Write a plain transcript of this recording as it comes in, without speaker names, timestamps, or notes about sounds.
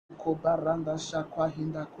kobaranda shakwa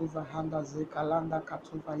hinda kuva handa zekalanda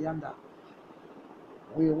katuva yanda.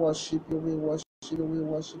 We worship you, we worship you, we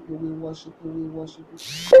worship you, we worship you, we worship you.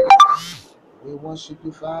 We worship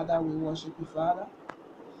you, Father, we worship you, Father.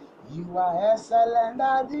 You are excellent,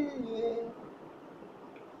 Daddy.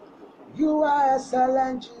 You are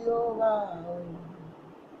excellent, Jehovah.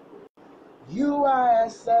 You are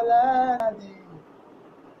excellent, Daddy.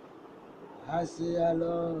 I say I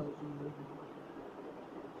love you.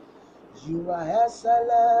 You are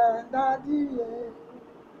excellent, Daddy.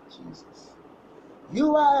 Jesus.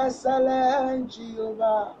 You are excellent,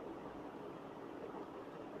 Jehovah.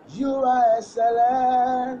 You are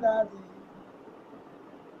excellent, Daddy.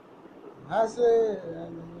 I say I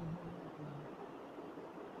love you.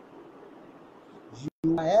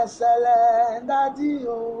 You are excellent, Daddy.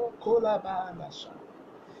 Oh, Kolabandasha.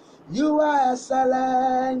 You are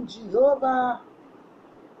excellent, Jehovah.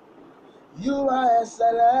 You are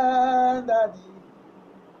excellent, Daddy.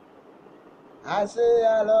 I say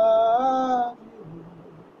I love you.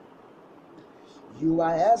 You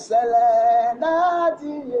are excellent,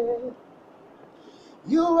 Daddy.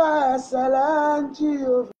 You are excellent,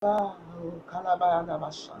 Jehovah. Oh,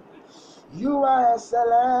 Kalabandasha. You are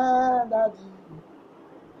excellent, Daddy.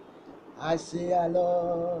 I say I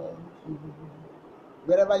love you.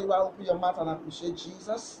 Wherever you are, open your mouth and appreciate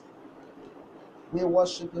Jesus. We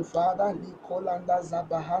worship you, Father. Likolanda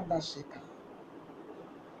zabahanda sheka.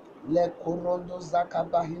 Lekorondo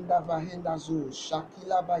zakabahinda vahinda zu.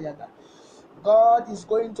 Shakila bayada. God is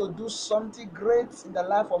going to do something great in the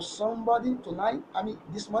life of somebody tonight.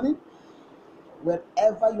 This morning.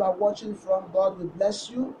 Wherever you are watching from, God will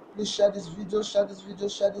bless you. Please share this video, share this video,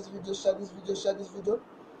 share this video, share this video, share this video.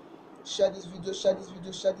 Share this video, share this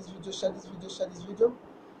video, share this video, share this video, share this video.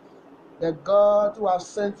 The God who has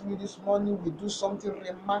sent me this morning will do something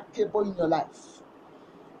remarkable in your life.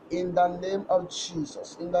 In the name of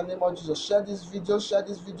Jesus. In the name of Jesus. Share this video, share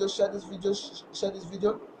this video, share this video, share this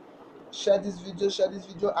video. Share this video, share this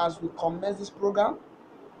video as we commence this program.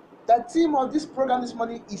 The theme of this program this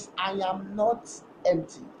morning is I am not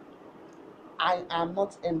empty. I am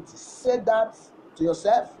not empty. Say that to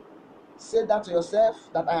yourself. Say that to yourself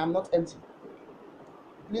that I am not empty.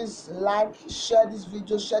 Please like, share this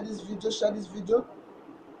video, share this video, share this video,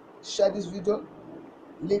 share this video.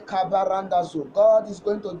 God is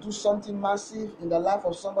going to do something massive in the life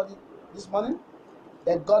of somebody this morning.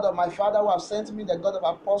 The God of my father who have sent me, the God of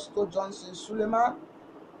Apostle Johnson Suleiman,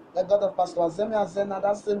 the God of Pastor Azemi Azena,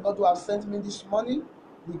 that same God who have sent me this morning,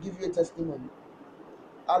 will give you a testimony.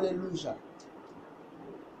 Hallelujah.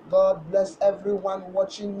 God bless everyone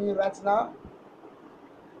watching me right now.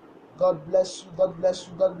 God bless you, God bless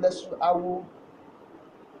you, God bless you.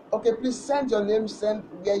 Okay, please send your name, send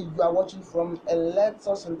where you are watching from, and let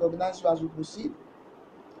us recognize you as we proceed.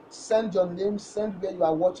 Send your name, send where you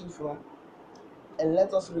are watching from, and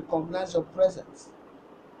let us recognize your presence.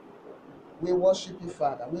 We worship you,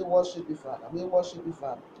 Father. We worship you, Father. We worship you,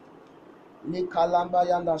 Father. Nikalamba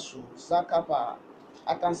Yandasu, Zakapa.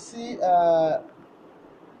 I can see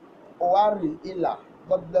Ohari Ila.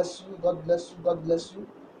 God bless you, God bless you, God bless you.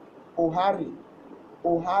 Ohari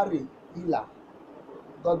Ila.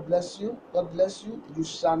 God bless you, God bless you. You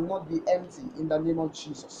shall not be empty in the name of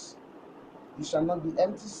Jesus. You shall not be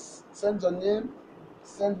empty. Send your name,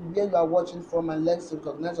 send where you are watching from, and let's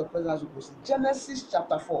recognize your presence as you proceed. Genesis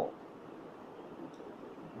chapter 4.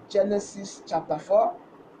 Genesis chapter 4.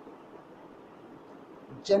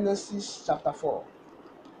 Genesis chapter 4.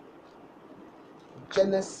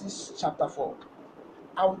 Genesis chapter 4.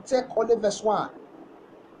 I will take only verse 1.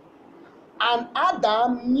 And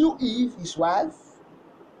Adam knew Eve, his wife,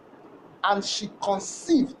 and she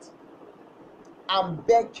conceived and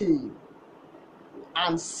bare Cain,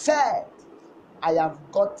 and said, I have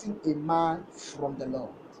gotten a man from the Lord.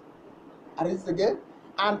 I read it again.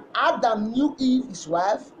 And Adam knew Eve, his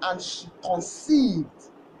wife, and she conceived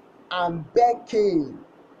and bare Cain,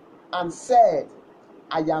 and said,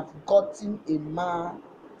 I have gotten a man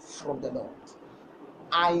from the Lord.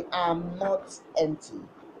 I am not empty.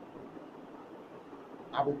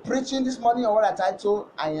 I'll be preaching this morning on what I title,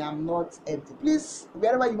 I am not empty. Please,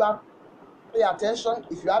 wherever you are, pay attention.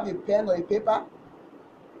 If you have a pen or a paper,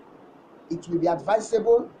 it will be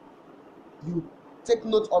advisable you take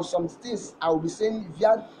note of some things I will be saying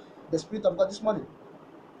via the Spirit of God this morning.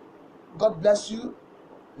 God bless you.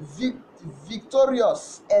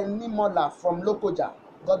 Victorious Enimola from Lokoja.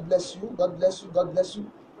 God bless you. God bless you. God bless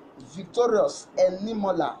you. Victorious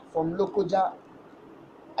Enimola from Lokoja.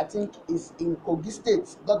 I think is in Kogi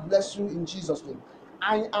State. God bless you in Jesus' name.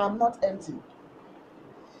 I am not empty.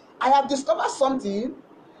 I have discovered something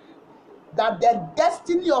that the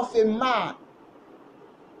destiny of a man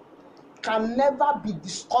can never be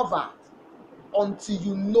discovered until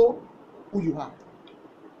you know who you are.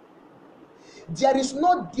 There is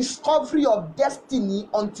no discovery of destiny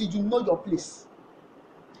until you know your place.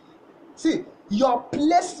 See, your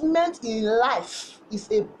placement in life is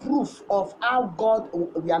a proof of how God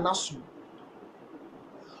will announce you.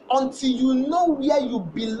 Until you know where you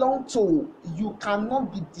belong to, you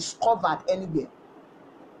cannot be discovered anywhere.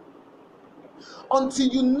 Until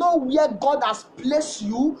you know where God has placed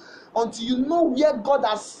you, until you know where God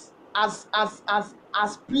has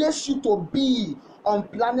placed you to be on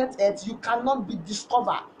planet Earth, you cannot be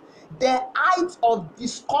discovered. The height of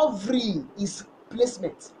discovery is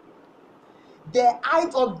placement. The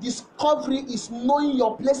height of discovery is knowing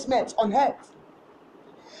your placement on earth.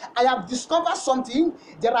 I have discovered something.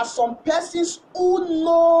 There are some persons who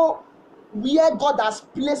know where God has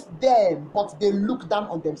placed them, but they look down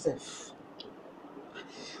on themselves.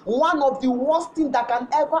 One of the worst things that can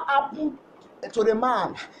ever happen to a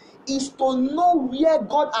man is to know where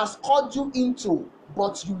God has called you into,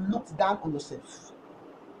 but you look down on yourself.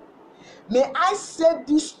 May I say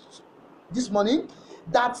this morning,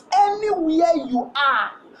 that anywhere you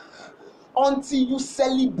are, until you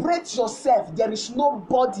celebrate yourself, there is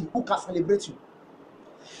nobody who can celebrate you.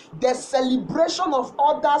 The celebration of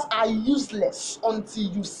others are useless until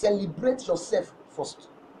you celebrate yourself first.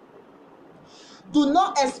 Do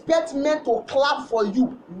not expect men to clap for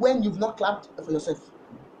you when you've not clapped for yourself.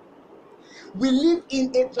 We live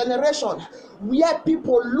in a generation where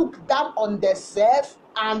people look down on themselves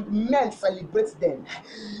and men celebrate them.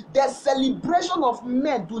 The celebration of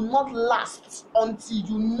men do not last until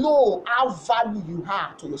you know how valuable you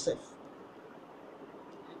are to yourself.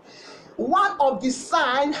 One of the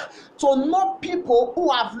signs to know people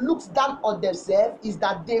who have looked down on themselves is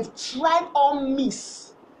that they've tried all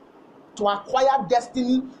means to acquire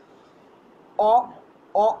destiny or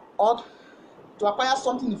to acquire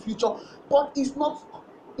something in the future, but it's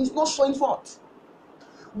not showing forth.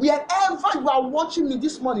 Wherever you are watching me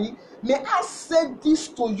this morning, may I say this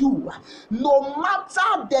to you: no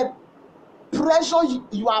matter the pressure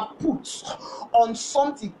you have put on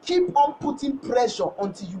something, keep on putting pressure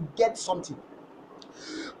until you get something.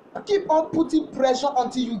 Keep on putting pressure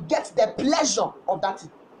until you get the pleasure of that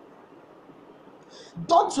thing.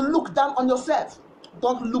 Don't look down on yourself.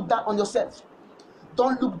 Don't look down on yourself.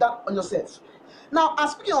 Don't look down on yourself. Now, I'm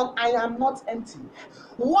speaking on I am not empty.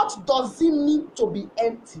 What does it mean to be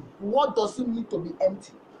empty? What does it mean to be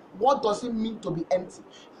empty? What does it mean to be empty?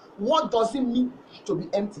 What does it mean to be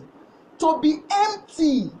empty? To be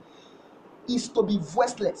empty is to be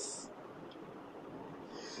voiceless.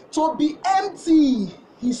 To be empty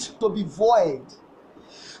is to be void.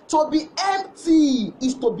 To be empty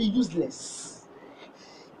is to be useless.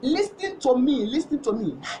 Listen to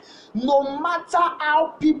me. No matter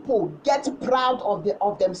how people get proud of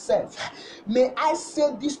themselves, may I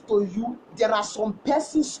say this to you: there are some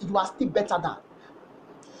persons you are still better than.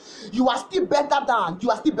 You are still better than.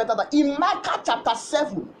 In Micah chapter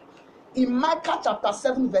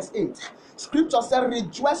 7, verse 8, scripture says,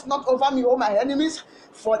 "Rejoice not over me, O my enemies,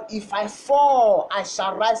 for if I fall, I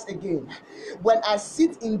shall rise again. When I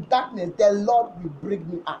sit in darkness, the Lord will bring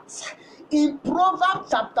me out." In Proverbs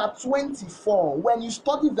chapter 24, when you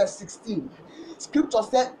study verse 16, scripture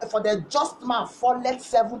said, "For the just man falleth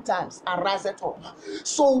 7 times and riseth up."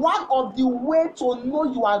 So one of the ways to know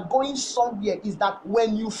you are going somewhere is that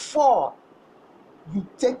when you fall, you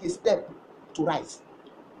take a step to rise.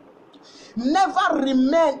 Never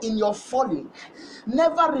remain in your falling.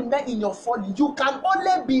 Never remain in your falling. You can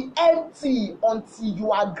only be empty until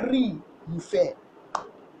you agree you fail.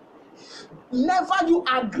 Never you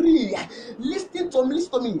agree. Listen to me.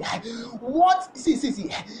 See.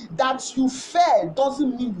 That you fail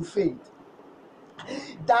doesn't mean you failed.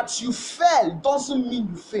 That you fail doesn't mean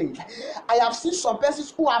you failed. I have seen some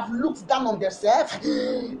persons who have looked down on themselves.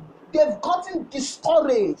 They've gotten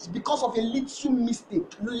discouraged because of a little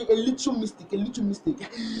mistake.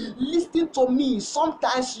 Listen to me.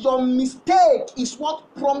 Sometimes your mistake is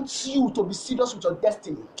what prompts you to be serious with your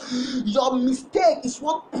destiny. Your mistake is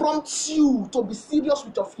what prompts you to be serious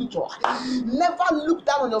with your future. Never look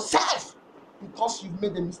down on yourself because you've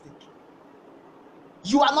made a mistake.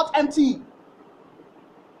 You are not empty.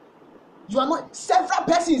 You are not. Several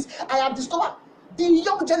persons I have discovered, the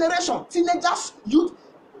young generation, teenagers, youth,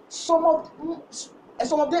 some of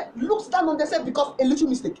them looks down on themselves because a little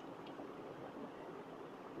mistake.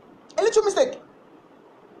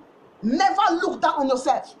 Never look down on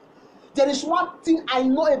yourself. There is one thing I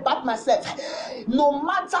know about myself. No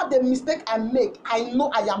matter the mistake I make, I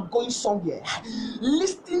know I am going somewhere.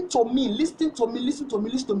 Listen to me, listen to me, listen to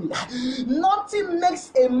me, listen to me. Nothing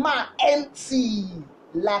makes a man empty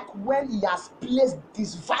like when he has placed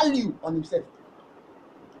this value on himself.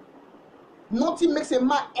 Nothing makes a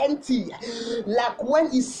man empty like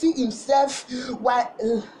when he see himself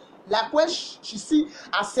like when she see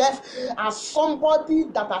herself as somebody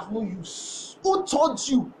that has no use. Who told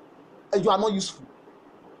you you are not useful?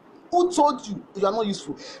 Who told you you are not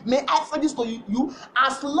useful? May I say this to you?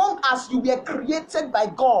 As long as you were created by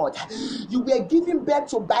God, you were given birth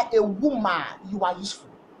to by a woman, you are useful.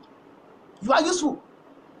 You are useful.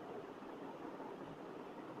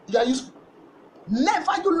 You are useful.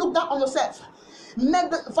 Never you look down on yourself.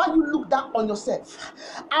 Never you look down on yourself.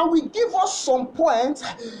 I will give us some point,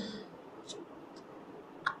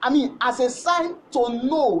 as a sign to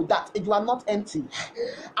know that you are not empty.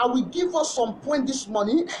 I will give us some point this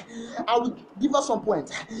morning. I will give us some point.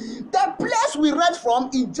 The place we read from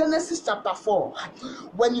in Genesis chapter 4,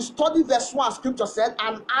 when you study verse 1, scripture said,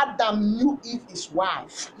 and Adam knew Eve his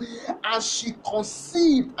wife, and she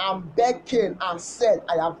conceived and bare Cain and said,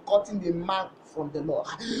 I have gotten a man from the Lord.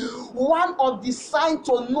 One of the signs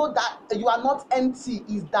to know that you are not empty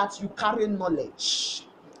is that you carry knowledge.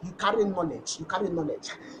 You carry knowledge. You carry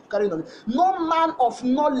knowledge. You carry knowledge. No man of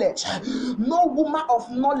knowledge, no woman of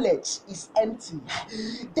knowledge is empty.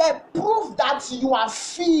 The proof that you are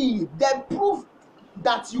filled, the proof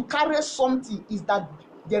that you carry something is that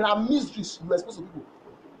there are mysteries you are supposed to people.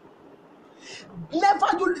 Never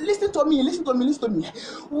you listen to me, listen to me, listen to me.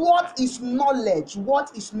 What is knowledge?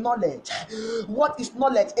 What is knowledge? What is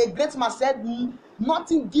knowledge? A great man said,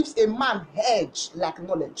 nothing gives a man edge like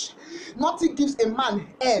knowledge. Nothing gives a man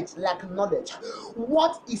edge like knowledge.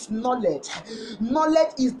 What is knowledge?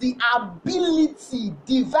 Knowledge is the ability,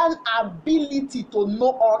 divine ability to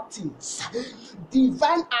know all things.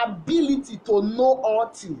 Divine ability to know all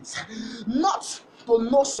things. Not to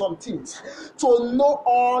know some things, to know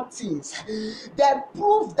all things. The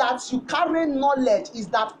proof that you carry knowledge is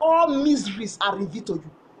that all mysteries are revealed to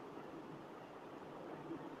you.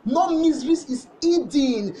 No mysteries is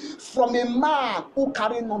hidden from a man who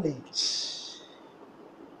carry knowledge.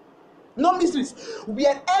 No mysteries.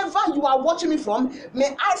 Wherever you are watching me from,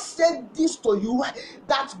 may I say this to you,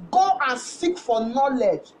 that go and seek for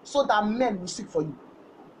knowledge so that men will seek for you.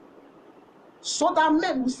 So that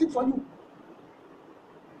men will seek for you.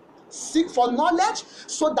 Seek for knowledge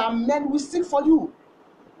so that men will seek for you.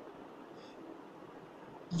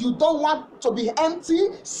 You don't want to be empty,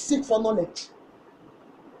 seek for knowledge.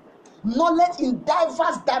 Knowledge in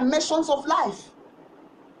diverse dimensions of life.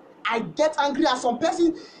 I get angry at some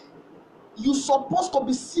person. You're supposed to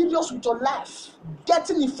be serious with your life,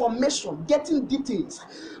 getting information, getting details,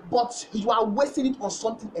 but you are wasting it on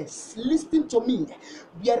something else. Listen to me.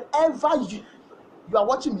 Wherever you are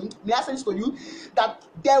watching me, may I say this to you, that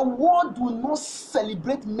the world will not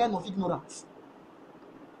celebrate men of ignorance.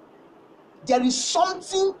 There is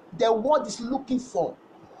something the world is looking for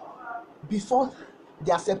before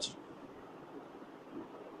they accept you.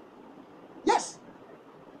 Yes.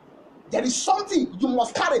 There is something you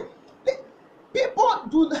must carry. People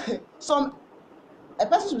do a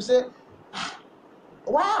person will say,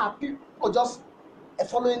 why are people just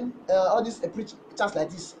following all these preachers like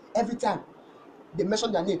this every time they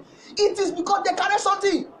mention their name? It is because they carry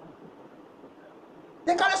something.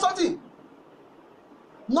 They carry something.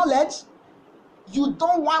 Knowledge. You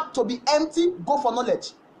don't want to be empty, go for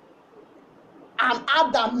knowledge. And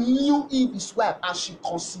Adam knew Eve his wife and she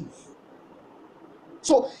conceived.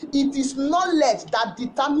 So it is knowledge that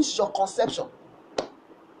determines your conception.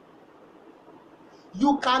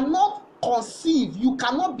 You cannot conceive, you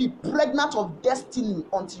cannot be pregnant of destiny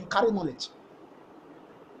until you carry knowledge.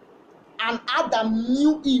 And Adam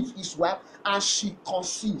knew Eve his wife and she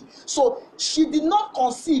conceived. So she did not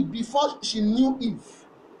conceive before she knew Eve.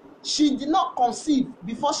 She did not conceive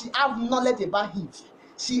before she had knowledge about Eve.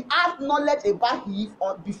 She had knowledge about Eve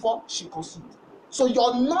before she conceived. So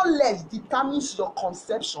your knowledge determines your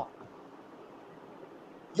conception.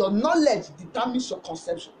 Your knowledge determines your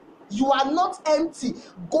conception. You are not empty.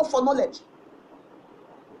 Go for knowledge.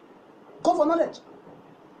 Go for knowledge.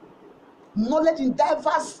 Knowledge in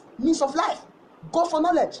diverse means of life. Go for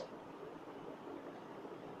knowledge.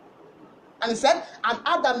 And he said, and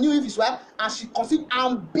Adam knew Eve his wife, and she conceived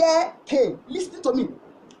and bare Cain. Listen to me.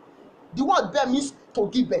 The word bear means to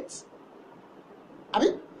give birth.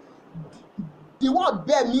 The word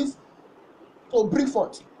bear means to bring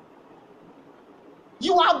forth.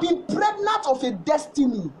 You have been pregnant of a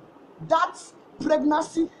destiny. That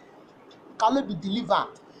pregnancy cannot be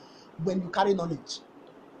delivered when you carry knowledge.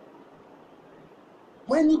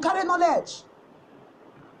 When you carry knowledge,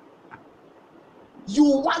 you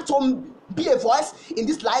want to be a voice in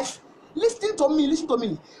this life. Listen to me, listen to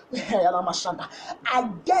me. I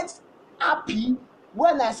get happy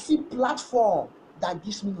when I see platform that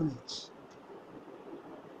gives me knowledge.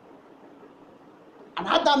 And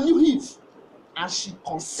Adam knew Eve, and she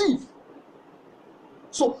conceived.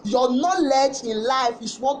 So your knowledge in life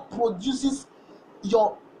is what produces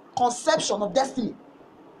your conception of destiny.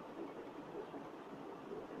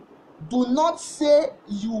 Do not say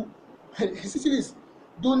you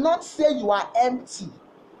do not say you are empty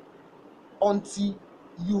until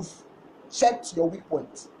you've checked your weak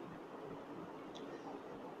point.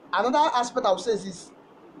 Another aspect I would say is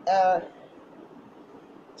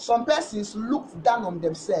some persons look down on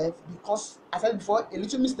themselves because, as I said before, a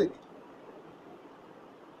little mistake.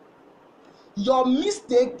 Your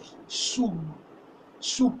mistake should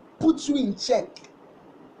put you in check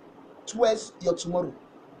towards your tomorrow.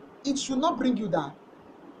 It should not bring you down.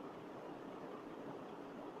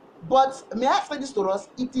 But may I say this to us?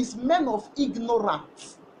 It is men of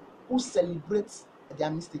ignorance who celebrate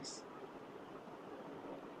their mistakes.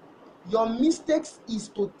 Your mistakes is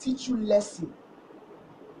to teach you lesson,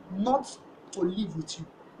 not to live with you.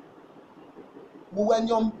 When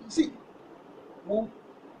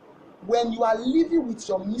you are living with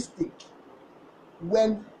your mistake,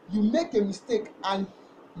 when you make a mistake and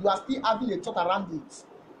you are still having a thought around it,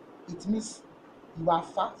 it means you are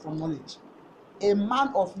far from knowledge. A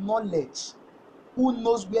man of knowledge who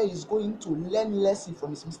knows where he's going to learn lesson from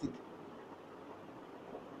his mistake.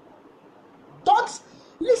 Don't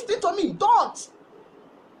listen to me. Don't.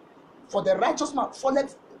 For the righteous man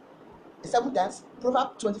falleth 7 times,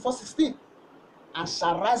 Proverbs 24:16, and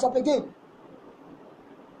shall rise up again.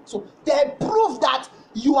 So the proof that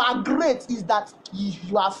you are great is that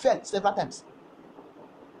you have failed several times.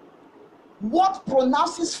 What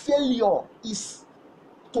pronounces failure is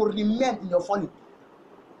to remain in your falling.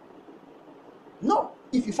 No,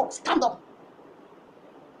 if you fall, stand up.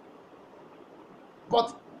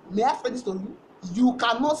 But may I say this to you? You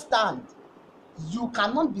cannot stand. You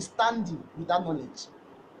cannot be standing without knowledge.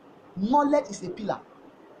 Knowledge is a pillar.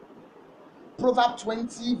 Proverbs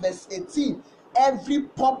 20:18. Every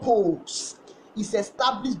purpose is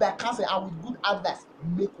established by counsel, and with good advice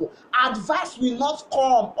make war. Advice will not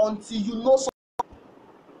come until you know something.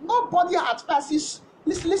 Nobody advises.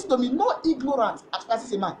 Listen to me. No ignorance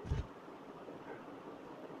advises a man.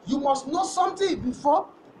 You must know something before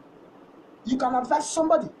you can advise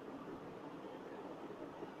somebody.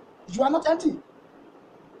 You are not empty.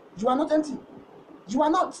 You are not empty. You are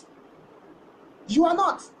not. You are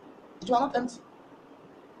not. You are not empty.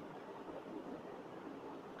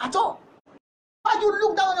 At all. Why do you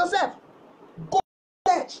look down on yourself? Go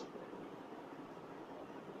to church.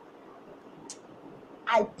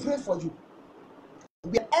 I pray for you.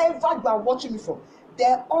 Wherever you are watching me from,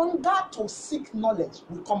 the hunger to seek knowledge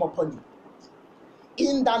will come upon you.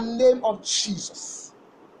 In the name of Jesus.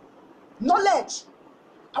 Knowledge.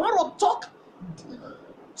 I want to talk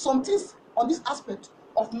some things on this aspect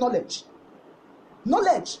of knowledge.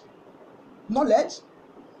 Knowledge. Knowledge.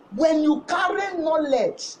 When you carry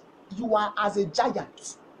knowledge, you are as a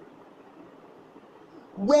giant.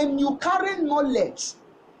 When you carry knowledge,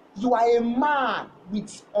 you are a man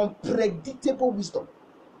with unpredictable wisdom.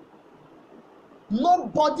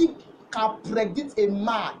 Nobody can predict a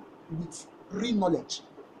man with real knowledge.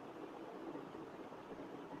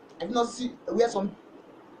 I do not see where some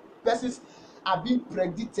persons are being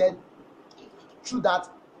predicted through that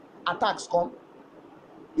attacks come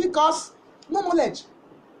because no knowledge.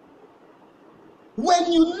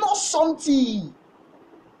 When you know something,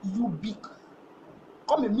 you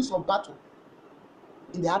become a means of battle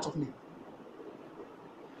in the heart of men.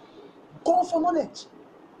 Go for knowledge.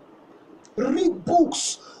 Read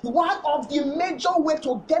books. One of the major ways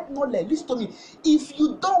to get knowledge, listen to me, if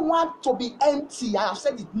you don't want to be empty, I have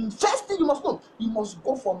said it, first thing you must know, you must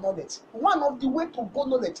go for knowledge. One of the ways to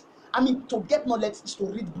get knowledge is to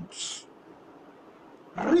read books.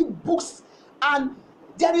 Read books. And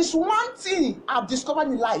there is one thing I've discovered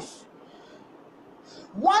in life.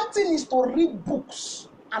 One thing is to read books,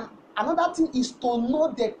 and another thing is to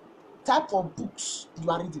know the type of books you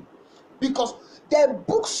are reading. Because the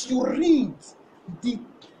books you read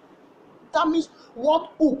determines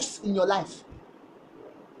what hooks in your life.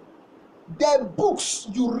 The books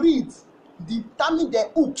you read determine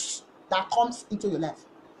the hooks that comes into your life.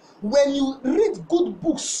 When you read good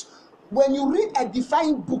books, when you read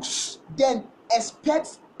edifying books, then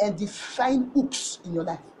expect edifying hooks in your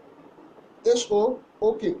life.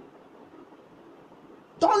 H-O-O-K.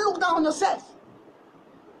 Don't look down on yourself.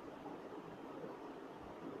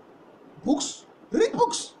 Books. Read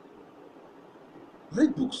books.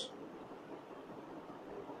 Read books.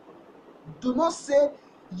 Do not say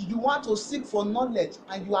you want to seek for knowledge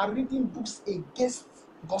and you are reading books against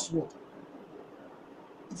God's word.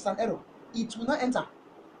 It's an error. It will not enter.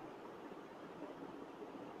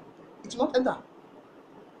 It will not enter.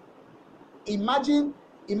 Imagine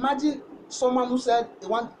someone who said they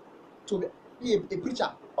want to be a preacher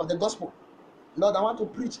of the gospel. Lord, I want to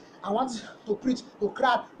preach. I want to preach to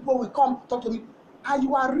crowd. People will come talk to me. And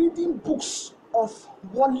you are reading books of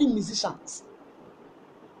worldly musicians.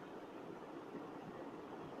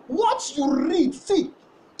 What you read, see,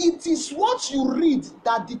 it is what you read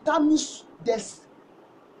that determines the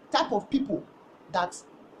type of people that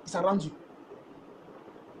is around you.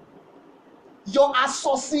 Your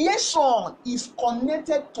association is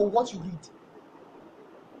connected to what you read.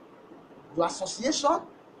 Your association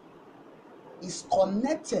is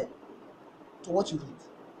connected to what you read.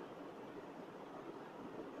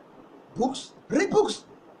 Books, read books.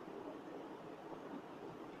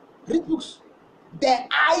 Read books. The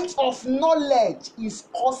height of knowledge is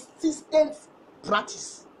consistent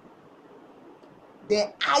practice.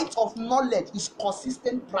 The height of knowledge is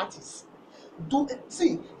consistent practice.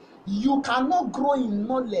 See, you cannot grow in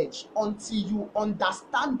knowledge until you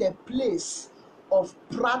understand the place of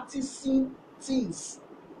practicing things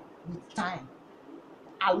with time.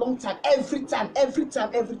 A long time, every time.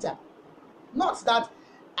 Not that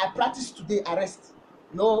I practice today, I rest.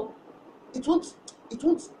 No, it won't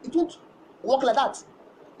work like that.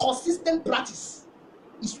 Consistent practice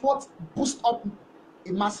is what boosts up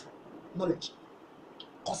a man's knowledge.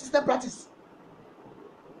 Consistent practice.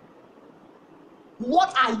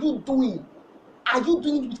 What are you doing? Are you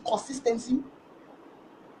doing it with consistency?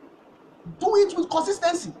 Do it with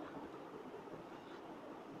consistency.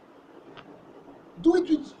 Do it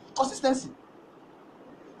with consistency.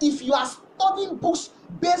 If you are studying books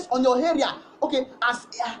based on your area, okay, as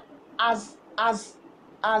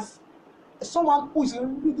someone who is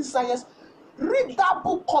reading science, read that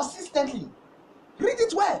book consistently. Read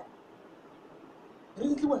it well.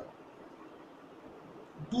 Read it well.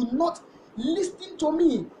 Do not listen to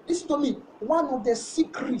me. Listen to me. One of the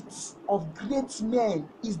secrets of great men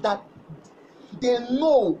is that they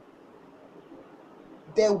know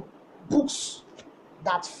the books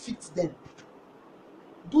that fit them.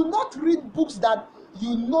 Do not read books that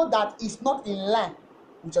you know that is not in line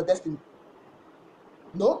with your destiny.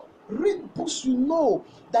 No, read books you know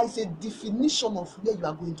that is a definition of where you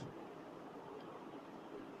are going to.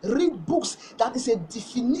 Read books that is a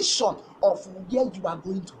definition of where you are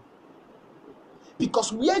going to.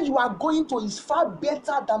 Because where you are going to is far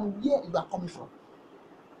better than where you are coming from.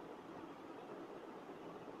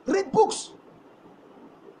 Read books.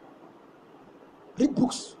 Read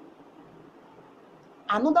books.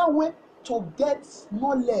 Another way to get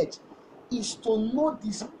knowledge is to know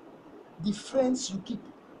the friends you keep.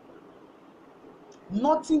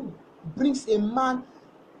 Nothing brings a man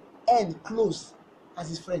end close as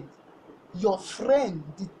his friend. Your friend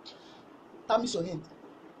determines your end.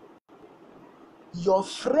 Your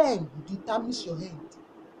friend determines your end.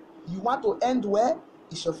 You want to end well,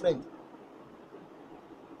 it's your friend.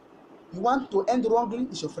 You want to end wrongly,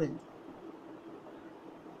 it's your friend.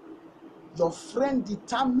 Your friend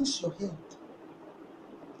determines your end.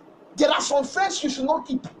 There are some friends you should not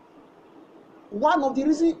keep. One of the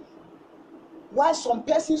reasons why some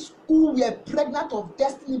persons who were pregnant of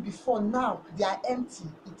destiny before now they are empty,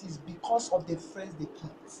 it is because of the friends they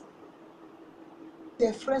keep.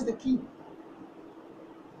 The friends they keep.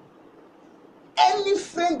 Any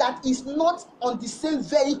friend that is not on the same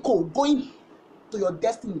vehicle going to your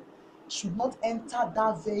destiny should not enter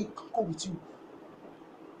that vehicle with you.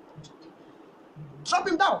 Drop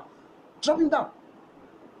him down. Drop him down.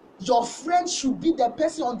 Your friend should be the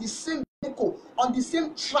person on the same vehicle, on the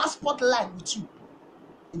same transport line with you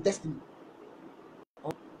in destiny.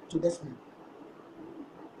 Or to destiny.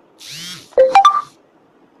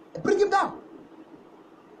 Bring him down.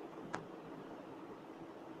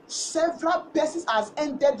 Several persons has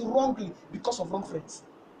ended wrongly because of wrong friends.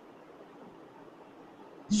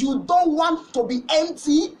 You don't want to be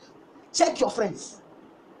empty. Check your friends.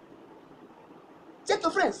 Check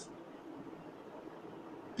your friends.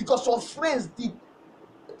 Because your friends did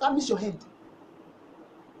damage your head.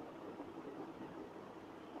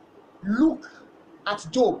 Look at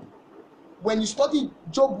Job. When you study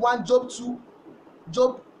Job 1, Job 2,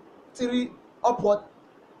 Job 3, upward.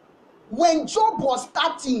 When Job was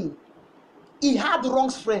starting, he had wrong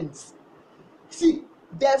friends. See,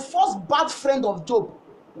 the first bad friend of Job,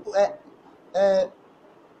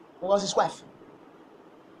 was his wife.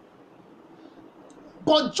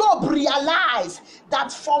 But Job realized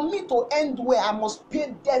that for me to end well, I must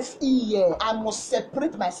pay deaf ear. I must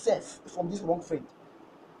separate myself from this wrong friend.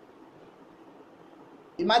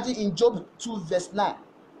 Imagine in Job 2 verse 9,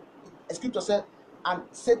 a scripture said, and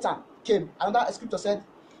Satan came. Another scripture said,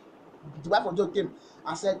 the wife of Job came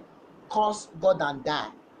and said, curse God and die.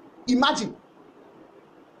 Imagine,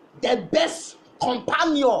 the best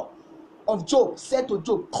companion of Job said to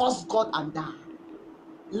Job, curse God and die.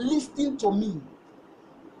 Listen to me.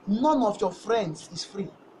 None of your friends is free.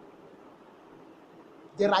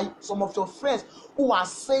 There are some of your friends who are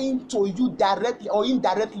saying to you directly or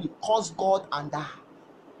indirectly, curse God and die.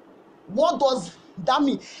 What does that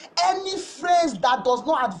mean? Any friend that does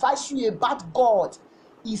not advise you about God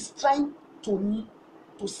is trying to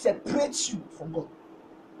separate you from God.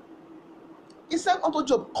 He said unto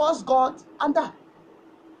Job, curse God and die.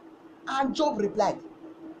 And Job replied,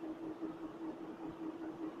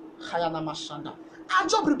 and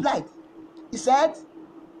Job replied, he said,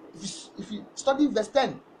 if you study verse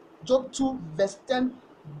 10, Job 2 verse 10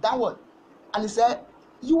 downward, and he said,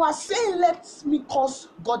 you are saying let me curse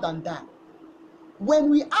God and die. When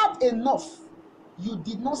we had enough, you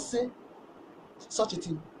did not say such a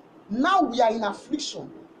thing. Now we are in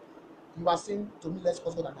affliction. You are saying to me, let's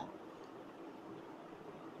curse God and die.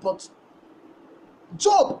 But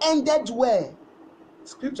Job ended well.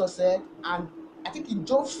 Scripture said, and I think in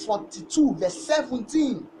Job 42 verse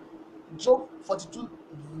 17, Job 42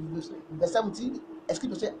 verse 17, a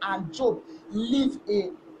scripture said, and Job lived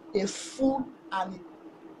a full and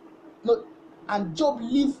Job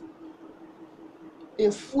lived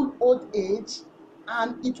a full old age,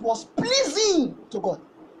 and it was pleasing to God.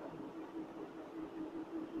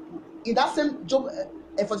 In that same Job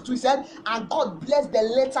 42, he said, and God blessed the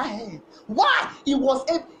latter end. Why?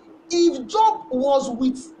 If Job was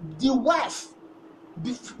with the wife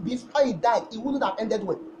before he died, it wouldn't have ended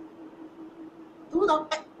well. It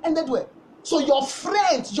wouldn't have ended well. So your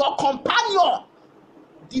friend, your companion,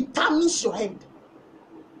 determines your end.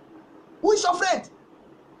 Who is your friend?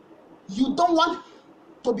 You don't want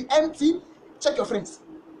to be empty? Check your friends.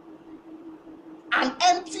 An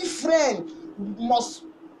empty friend must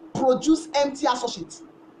produce empty associates.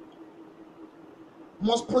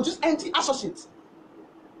 Must produce empty associates.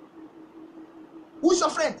 Who is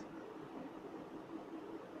your friend?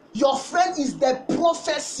 Your friend is the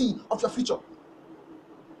prophecy of your future.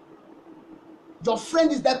 Your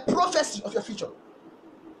friend is the prophecy of your future.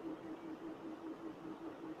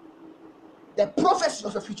 The prophecy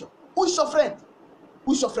of your future. Who is your friend?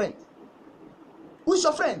 Who is your friend? Who is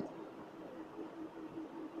your friend?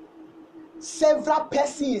 Several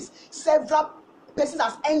persons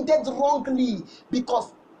has ended wrongly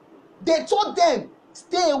because they told them,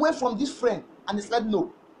 stay away from this friend, and they said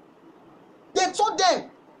no. They told them,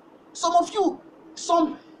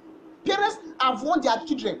 some parents have warned their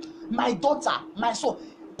children, my daughter, my son,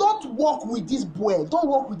 don't walk with this boy, don't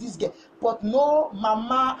walk with this girl. But no,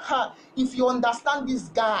 mama, if you understand this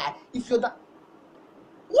guy,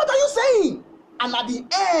 what are you saying? And at the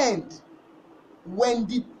end, when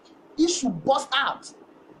the issue bursts out,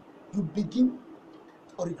 you begin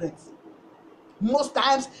to regret. Most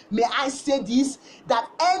times, may I say this, that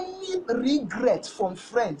any regret from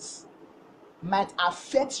friends might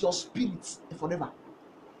affect your spirit forever.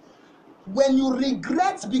 When you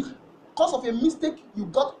regret because of a mistake you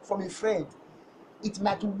got from a friend, it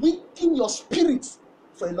might weaken your spirit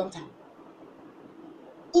for a long time.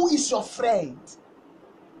 Who is your friend?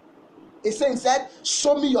 A saying said,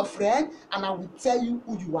 show me your friend and I will tell you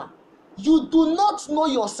who you are. You do not know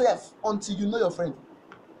yourself until you know your friend.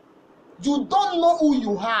 You don't know who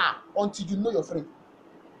you are until you know your friend.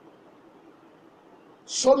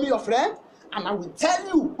 Show me your friend and I will tell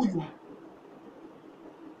you who you are.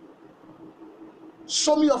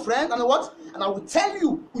 Show me your friend and what? And I will tell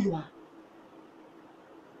you who you are.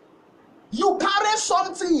 You carry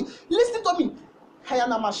something. Listen to me.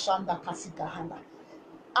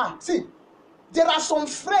 See, there are some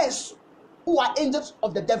friends who are angels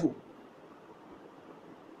of the devil.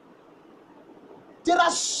 There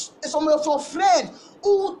are some of your friends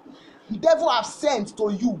who the devil have sent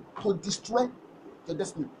to you to destroy your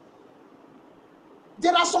destiny.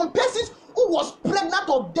 There are some persons who was pregnant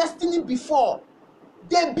of destiny before.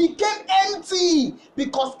 They became empty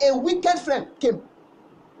because a wicked friend came.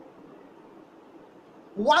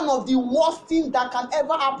 One of the worst things that can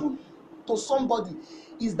ever happen to somebody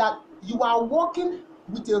is that you are walking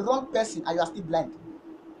with a wrong person and you are still blind.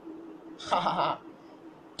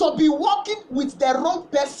 To be walking with the wrong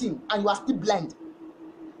person and you are still blind.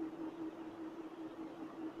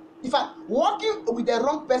 In fact, walking with the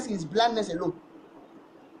wrong person is blindness alone.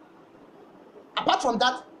 Apart from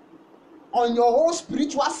that, on your whole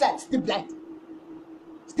spiritual side, still blind.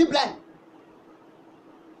 Still blind.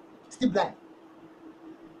 Still blind.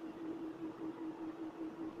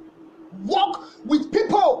 Walk with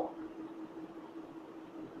people.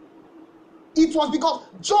 It was because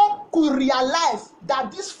Job could realize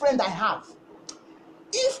that this friend I have,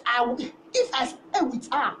 if I stay with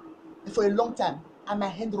her for a long time, I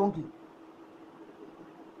might end wrongly.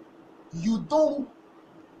 You don't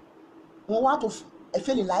want to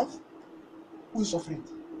fail in life? Who is your friend?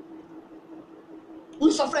 Who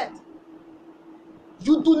is your friend?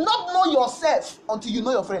 You do not know yourself until you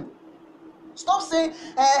know your friend. Stop saying,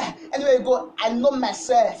 anyway you go, I know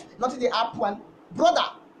myself, nothing dey happen. Brother,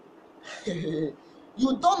 you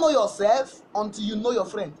don't know yourself until you know your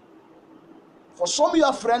friend. For show me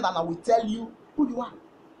your friend and I will tell you who you are.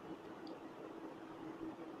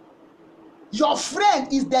 Your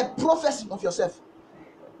friend is the prophecy of yourself.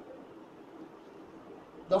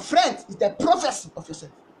 Your friend is the prophecy of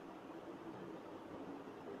yourself.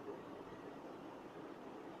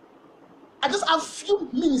 I just have a few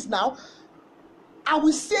minutes now. I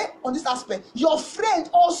will say on this aspect, your friend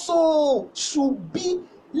also should be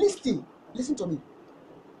listening. Listen to me.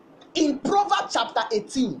 In Proverbs chapter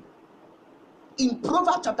 18,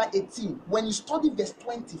 when you study verse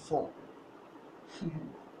 24,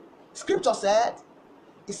 scripture said,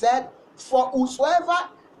 it said, for whosoever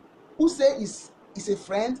who say is a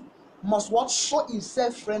friend must what? Show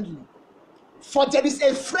himself friendly. For there is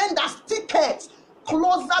a friend that sticketh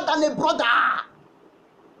closer than a brother.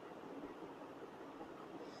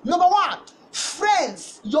 Number one,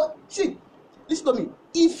 friends, listen to me.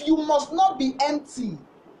 If you must not be empty,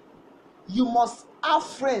 you must have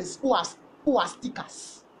friends who are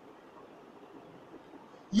stickers.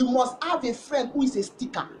 You must have a friend who is a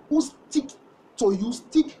sticker, who stick to you,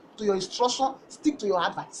 stick to your instruction, stick to your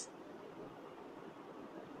advice.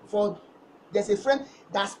 For there's a friend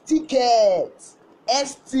that sticketh,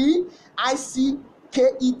 sticketh,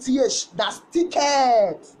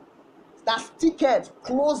 that sticketh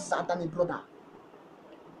closer than a brother.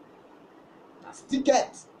 That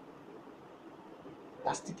sticketh.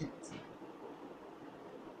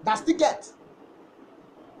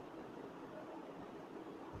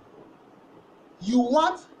 You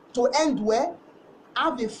want to end well?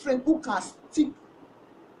 Have a friend who can stick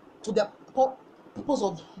to the purpose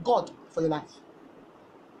of God for your life.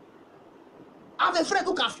 Have a friend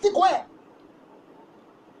who can stick well.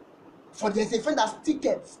 For there's a friend that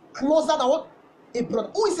sticketh closer than what? A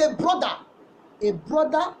brother. Who is a brother? A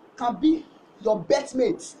brother can be your best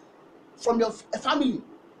mate from your family.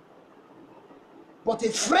 But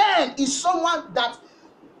a friend is someone that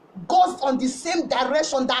goes on the same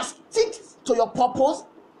direction, that sticks to your purpose.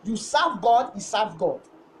 You serve God, he serves God.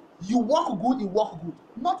 You work good, he work good.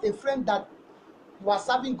 Not a friend that you are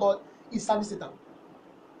serving God, he serving Satan.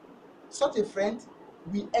 Such a friend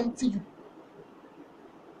will empty you.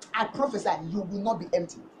 I prophesy, you will not be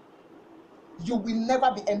empty. You will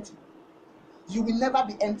never be empty. You will never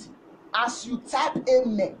be empty. As you type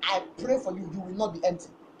amen, I pray for you, you will not be empty.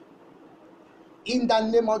 In the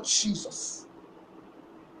name of Jesus.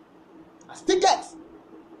 Stick it.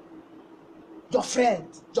 Your friend.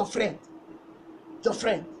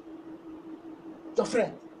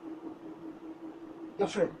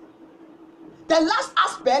 The last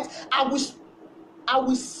aspect I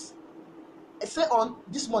will say on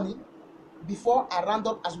this morning, before I round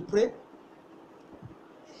up as we pray.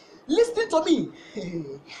 Listen to me.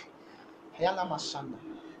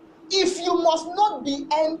 If you must not be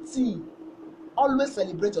empty, always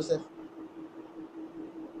celebrate yourself.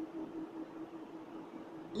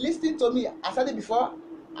 Listen to me. I said it before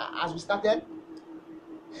as we started.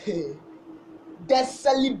 The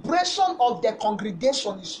celebration of the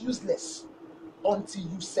congregation is useless until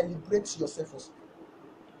you celebrate yourself also.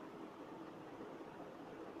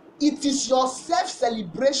 It is your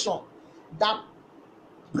self-celebration that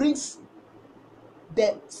brings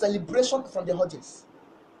the celebration from the audience.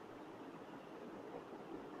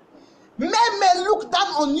 Men may look down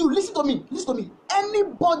on you. Listen to me.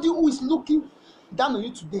 Anybody who is looking down on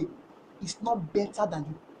you today is not better than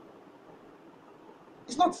you.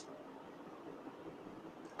 It's not.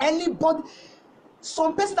 Anybody.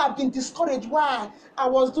 Some person have been discouraged. Why? I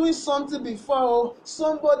was doing something before.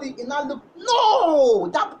 Somebody in that look. No!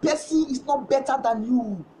 That person is not better than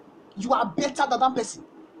you. You are better than that person.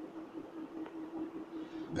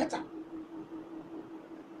 Better.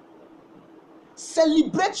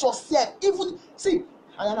 Celebrate yourself. Even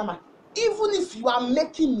if you are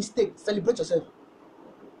making mistakes, celebrate yourself.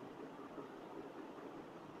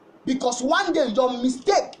 Because one day your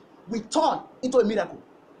mistake will turn into a miracle.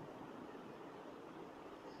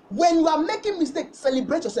 When you are making mistake,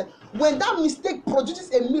 celebrate yourself. When that mistake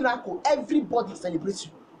produces a miracle, everybody celebrates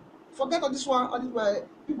you. Forget all this one. All this one.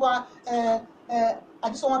 People are. I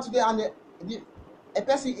just want today, and a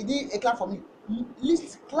person he did a clap for me.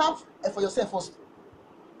 Least clap for yourself first.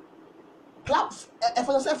 Clap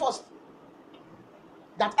for yourself first.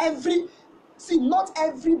 That not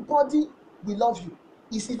everybody will love you.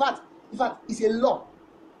 It's in fact, it's a law,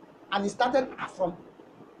 and it started from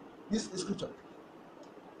this scripture.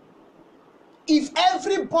 If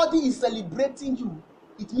everybody is celebrating you,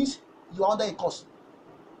 it means you are under a curse.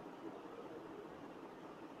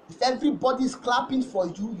 If everybody is clapping for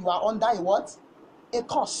you, you are under a what? A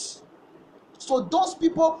curse. So those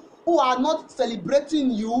people who are not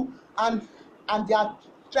celebrating you and they are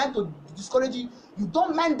trying to discourage you, you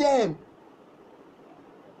don't mind them.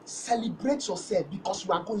 Celebrate yourself because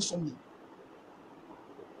you are going somewhere.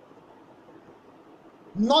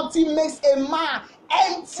 Nothing makes a man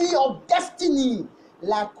empty of destiny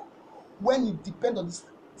like when you depend on this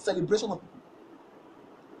celebration of people.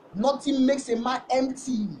 Nothing makes a man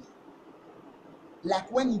empty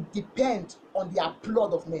like when you depend on the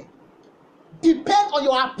applaud of men. Depend on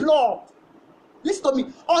your applaud. Listen to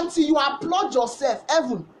me. Until you applaud yourself,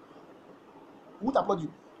 heaven won't applaud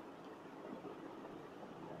you.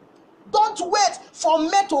 Don't wait for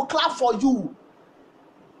men to clap for you.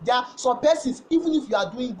 There are some persons, even if you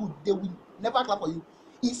are doing good, they will never clap for you.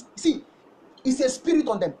 It's a spirit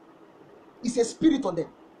on them. It's a spirit on them.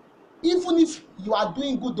 Even if you are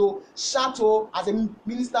doing good, though, shout, as a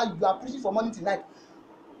minister, you are preaching for money tonight.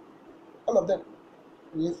 All of them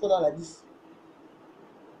will fall down like this.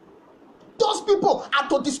 Those people are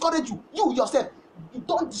to discourage you. You yourself, you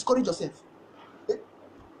don't discourage yourself.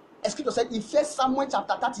 A scripture said in 1 Samuel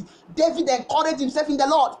chapter 30, David encouraged himself in the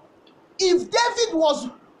Lord. If David was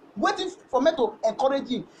waiting for me to encourage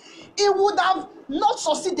him, he would have not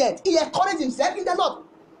succeeded. He encouraged himself in the Lord.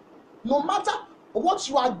 No matter what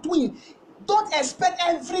you are doing, don't expect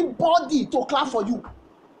everybody to clap for you.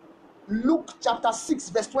 Luke chapter 6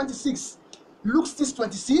 verse 26. Luke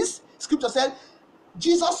 6:26. Scripture said,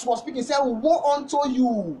 Jesus was speaking, said, woe unto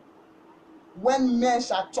you when men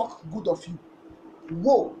shall talk good of you.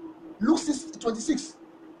 Woe. Luke 6:26.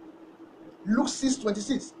 Luke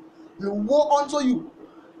 6:26. Woe unto you.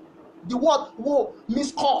 The word woe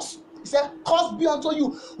means curse. He said, curse be unto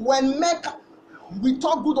you when men will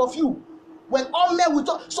talk good of you. When all men will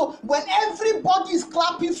talk. So when everybody is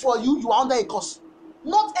clapping for you, you are under a curse.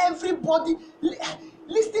 Not everybody.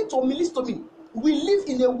 Listen to me. We live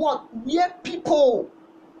in a world where people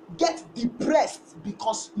get depressed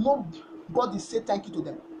because nobody say thank you to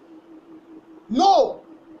them. No.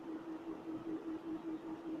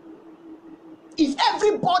 If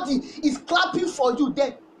everybody is clapping for you,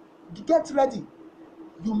 then get ready.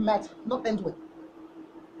 You might not end well.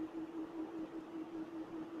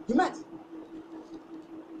 You might.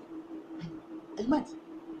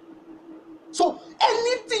 So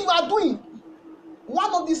anything you are doing,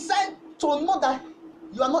 one of the signs to know that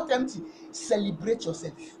you are not empty, celebrate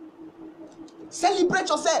yourself. Celebrate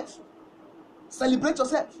yourself. Celebrate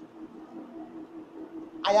yourself.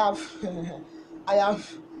 I have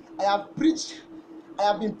preached. I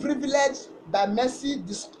have been privileged by mercy,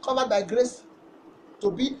 discovered by grace,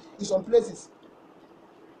 to be in some places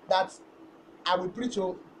that I will preach,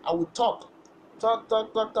 I will talk. And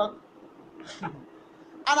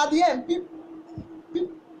at the end,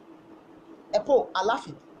 people are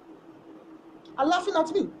laughing.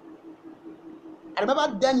 At me. I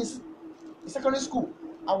remember then in secondary school,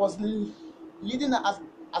 I was leading an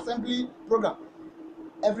assembly program.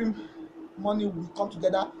 Every morning we come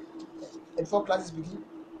together before classes begin.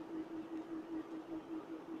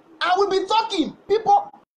 I will be talking. People,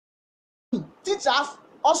 teachers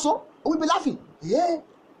also will be laughing. Yeah.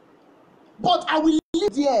 But I will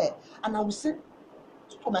live there and I will say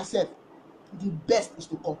to myself, the best is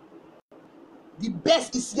to come. The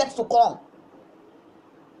best is yet to come.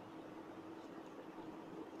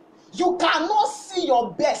 You cannot see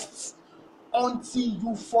your best until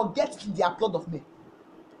you forget the applaud of men.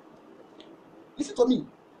 Listen to me.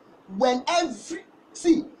 When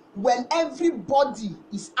everybody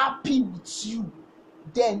is happy with you,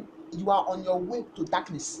 then you are on your way to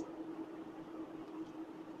darkness.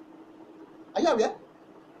 Are you aware?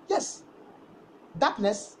 Yes.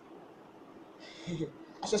 Darkness. I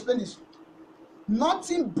should explain this.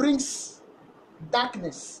 Nothing brings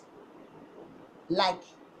darkness like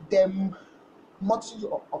the multitude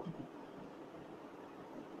of people.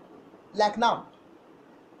 Like now,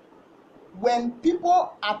 when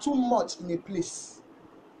people are too much in a place,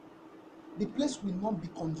 the place will not be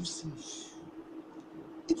conducive.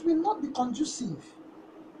 It will not be conducive.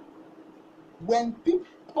 When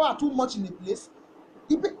people are too much in a place,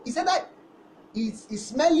 he said that it's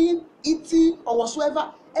smelling, eating, or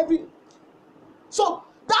whatsoever. So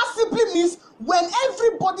that simply means when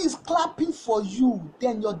everybody is clapping for you,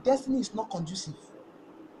 then your destiny is not conducive.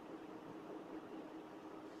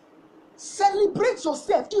 Celebrate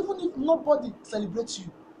yourself, even if nobody celebrates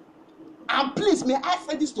you. And please, may I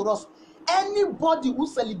say this to us: anybody who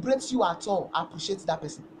celebrates you at all, appreciate that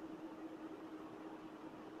person.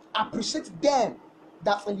 Appreciate them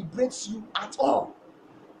that celebrates you at all.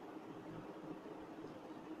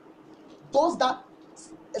 Those that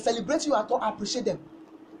celebrate you at all, appreciate them.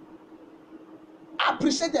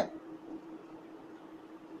 Appreciate them.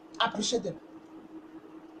 Appreciate them.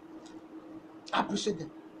 Appreciate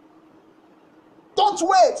them. Don't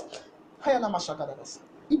wait.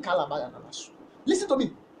 Listen to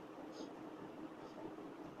me.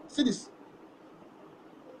 See this.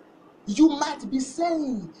 You might be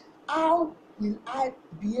saying, how will I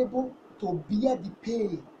be able to bear the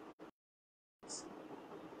pain?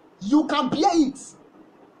 You can bear it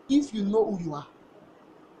if you know who you are.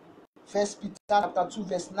 1 Peter chapter 2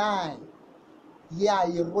 verse 9. Ye are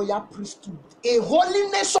a royal priesthood, a holy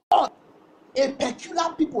nation, a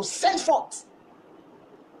peculiar people sent forth.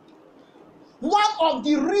 One of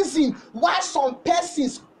the reasons why some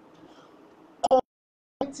persons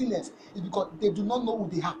emptiness is because they do not know who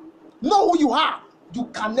they are. Know who you are. You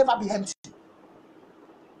can never be empty.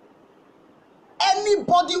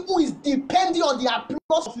 Anybody who is depending on the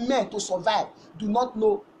applause of men to survive do not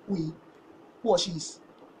know who or she is.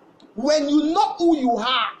 When you know who you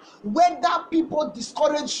are, whether people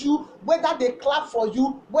discourage you, whether they clap for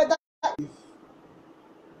you, whether and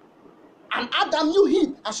Adam knew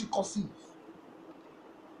him as she conceived.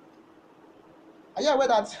 Are you aware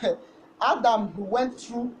that Adam went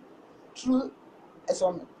through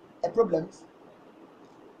some problems?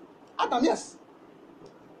 Adam, yes.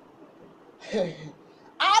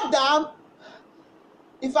 Adam,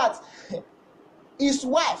 in fact, his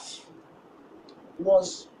wife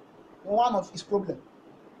was one of his problems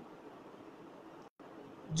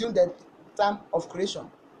during the time of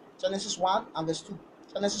creation. Genesis 1 and verse 2.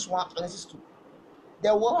 Genesis 1, Genesis 2.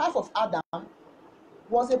 The wife of Adam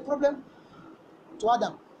was a problem to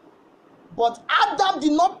Adam. But Adam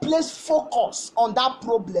did not place focus on that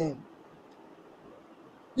problem.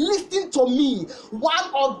 Listen to me.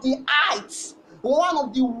 One of the heights, one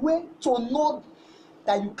of the way to know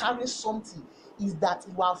that you carry something is that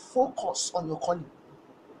you are focused on your calling.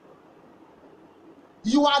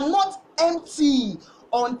 You are not empty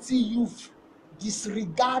until you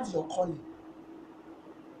disregard your calling.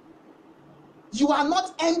 You are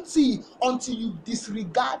not empty until you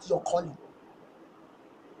disregard your calling.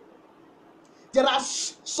 There are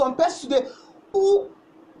some persons today who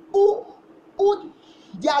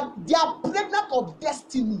they are pregnant of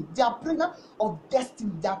destiny. They are pregnant of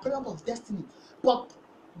destiny. They are pregnant of destiny. But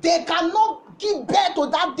they cannot give birth to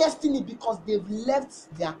that destiny because they've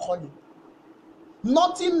left their calling.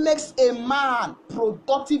 Nothing makes a man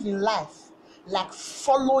productive in life like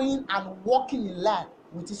following and walking in line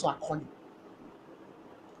with his calling.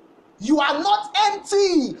 You are not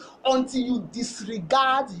empty until you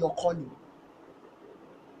disregard your calling.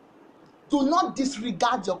 Do not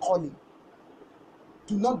disregard your calling.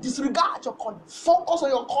 Do not disregard your calling. Focus on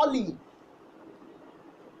your calling.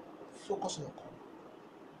 Focus on your calling.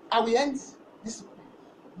 I will end this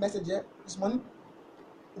message here this morning.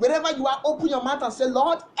 Wherever you are, open your mouth and say,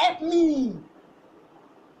 Lord, help me.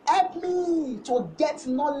 Help me to get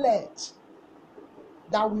knowledge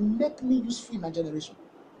that will make me useful in my generation.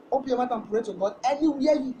 Open your mouth and pray to God.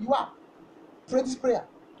 Anywhere you are, pray this prayer.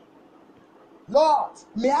 Lord,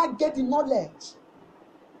 may I get the knowledge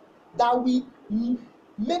that will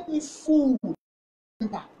make me full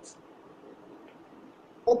impact.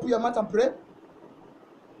 Open your mouth and pray.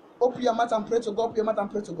 Open your mouth and pray to God. Open your mouth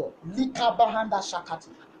and pray to God. Likabahanda shakati.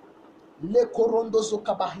 Lekorondo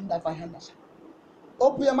zokabahinda vahenda.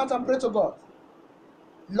 Open your mouth and pray to God.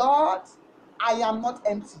 Lord, I am not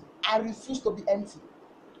empty. I refuse to be empty.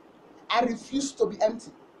 I refuse to be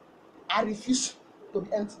empty. I refuse to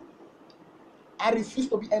be empty. I refuse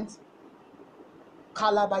to be empty.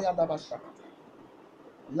 Kalabaya dabashakata.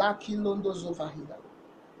 Laki londo zovahinda.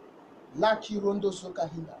 Laki rondo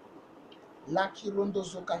zokahinda. Laki rondo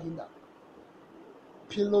zokahinda.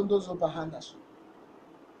 Pilondo zobahandash.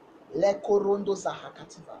 Leko rondo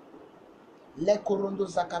zahakativa. Leko rondo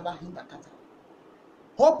zakavahinda kata.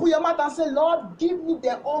 Open your mouth and say, Lord, give me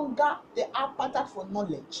the hunger, the appetite for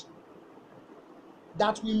knowledge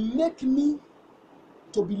that will make me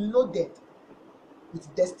to be loaded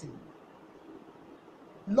with destiny.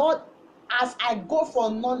 Lord, as I go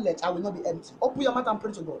for knowledge, I will not be empty. Open your mouth and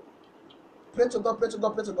pray to God. Pray to God, pray to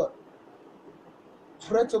God, pray to God.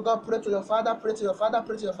 Pray to God, pray to your Father, pray to your Father,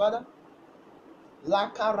 pray to your Father.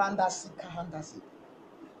 Laka randa sika handasi.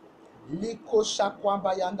 Liko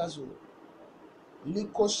shakwamba yandazo.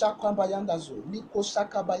 Liko shakwamba yandazo. Liko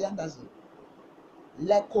shakaba yandazo.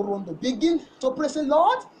 Lekorondo. Begin to pray. Say,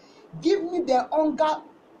 Lord, give me the hunger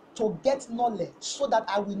to get knowledge so that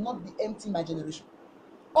I will not be empty in my generation.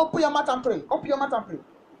 Open your mouth and pray. Open your mouth and pray.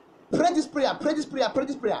 Pray this prayer. Pray this prayer. Pray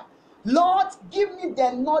this prayer. Lord, give me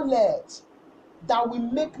the knowledge that will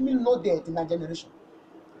make me loaded in my generation.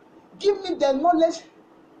 Give me the knowledge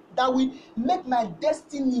that will make my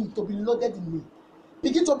destiny to be loaded in me.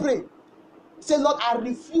 Begin to pray. Say, Lord, I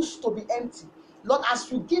refuse to be empty. Lord, as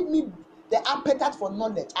you give me the appetite for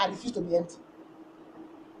knowledge, I refuse to be empty.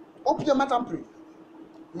 Open your mouth and pray.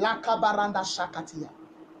 Lakabaranda shakatia.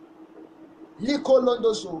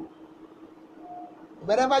 Likolondozo.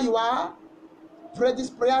 Wherever you are, pray this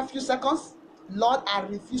prayer a few seconds. Lord, I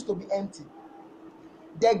refuse to be empty.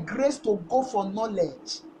 The grace to go for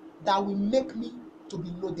knowledge that will make me to be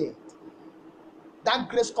loaded. That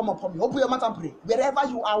grace come upon me. Open your mouth and pray. Wherever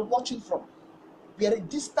you are watching from, where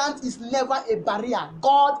distance is never a barrier,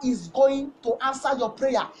 God is going to answer your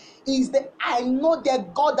prayer. I know the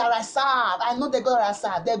God that I serve. I know the God that I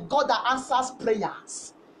serve. The God that answers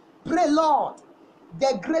prayers. Pray, Lord,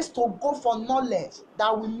 the grace to go for knowledge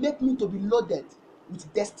that will make me to be loaded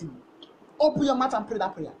with destiny. Open your mouth and pray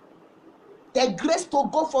that prayer. The grace to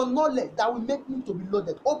go for knowledge that will make me to be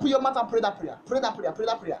loaded. Open your mouth and pray that prayer. Pray that prayer. Pray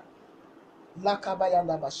that prayer.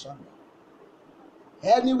 Lakabayanda bashanda.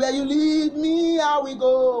 Anywhere you lead me, I will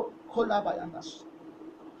go. Kolabayandas.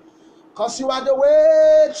 Because you are the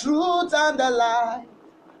way, truth, and the life.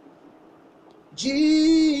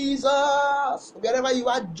 Jesus. Wherever you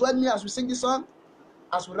are, join me as we sing this song.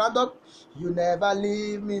 As we round up. You never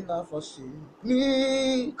leave me, nor forsake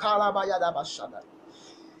me. Kalabayanda bashanda.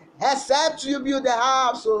 Except you build the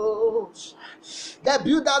house, oh, the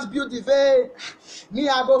builders build the faith. Me,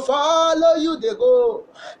 I go follow you, they go.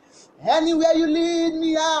 Anywhere you lead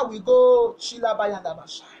me, I will go. Jesus,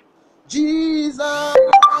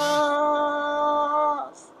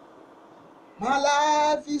 my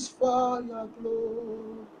life is for your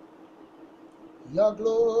glory. Your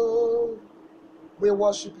glory. We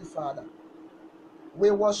worship you, Father.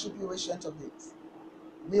 We worship you, Ancient of Days.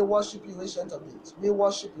 We worship you, Ancient of Days. We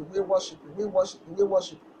worship you, we worship you, we worship you, we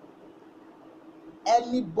worship you.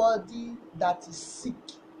 Anybody that is sick,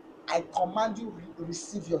 I command you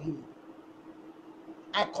receive your healing.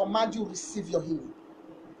 I command you receive your healing.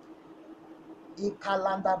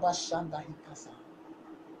 Ikalanda bashanda hikasa.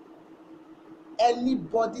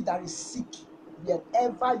 Anybody that is sick,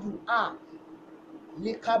 wherever you are,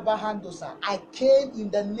 likabahandosa. I came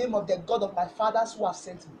in the name of the God of my fathers who have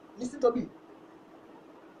sent me. Listen to me.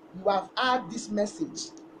 You have heard this message.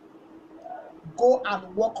 Go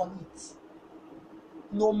and work on it.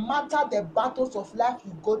 No matter the battles of life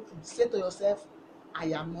you go through, say to yourself, I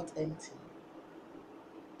am not empty.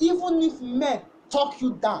 Even if men talk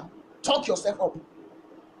you down, talk yourself up.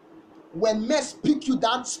 When men speak you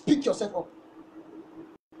down, speak yourself up.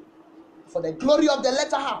 For the glory of the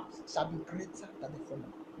latter half shall be greater than the former.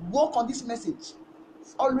 Work on this message.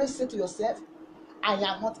 Always say to yourself, I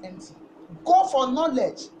am not empty. Go for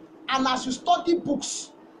knowledge. And as you study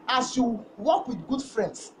books, as you work with good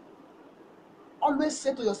friends, always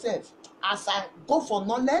say to yourself, as I go for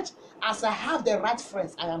knowledge, as I have the right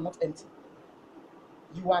friends, I am not empty.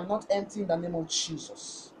 You are not empty in the name of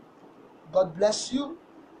Jesus. God bless you.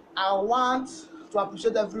 I want to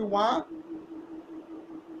appreciate everyone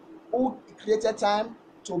who created time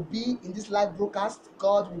to be in this live broadcast.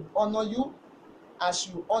 God will honor you. As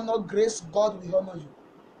you honor grace, God will honor you.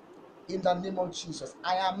 In the name of Jesus.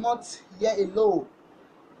 I am not here alone.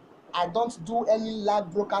 I don't do any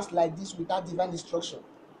live broadcast like this without divine instruction.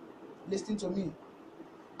 Listen to me.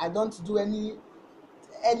 I don't do any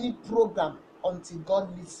program until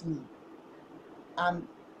God leads me. And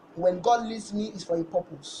when God leads me, it's for a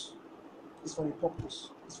purpose. It's for a purpose.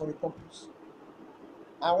 It's for a purpose.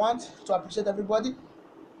 I want to appreciate everybody.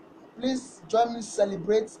 Please join me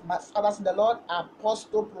celebrate my fathers in the Lord,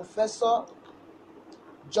 Apostle Professor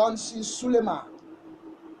Johnson Suleiman,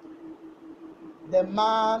 the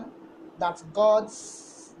man that God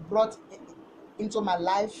brought into my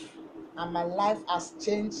life, and my life has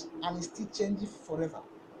changed and is still changing forever.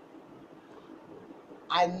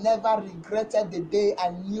 I never regretted the day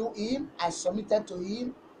I knew him, I submitted to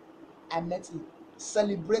him, I met him.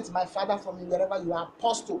 Celebrate my father for me wherever you are.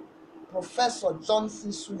 Apostle Professor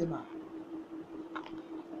Johnson Suleiman.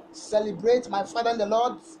 Celebrate my Father in the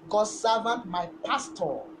Lord, God's servant, my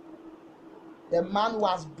pastor, the man who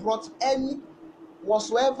has brought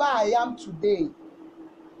whatsoever I am today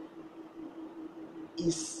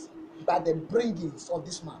is by the bringings of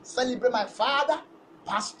this man. Celebrate my father,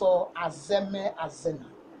 Pastor Azeme Azena.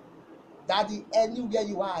 Daddy, anywhere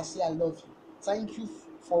you are, I say I love you. Thank you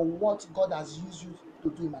for what God has used you to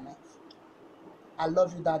do in my life. I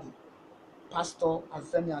love you, Daddy. Pastor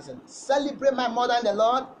Azeme Azena. Celebrate my mother in the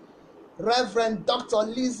Lord, Reverend Dr.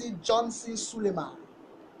 Lizzie Johnson Suleiman.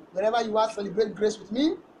 Wherever you are, celebrate grace with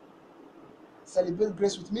me. Celebrate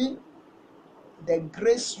grace with me. The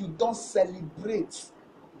grace you don't celebrate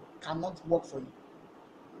cannot work for you.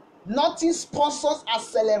 Nothing sponsors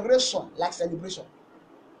acceleration like celebration.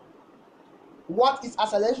 What is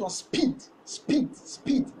acceleration?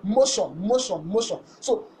 Speed, motion.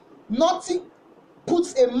 So nothing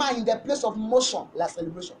puts a man in the place of motion like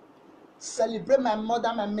celebration. Celebrate my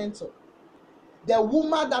mother, my mentor, the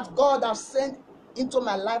woman that God has sent into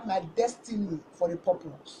my life, my destiny for a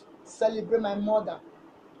purpose. Celebrate my mother.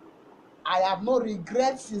 I have no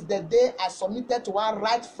regrets since the day I submitted to her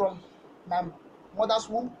right from my mother's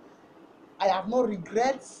womb. I have no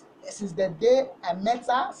regrets since the day I met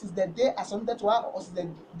her, since the day I submitted to her, or since the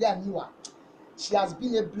day I knew her. She has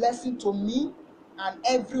been a blessing to me and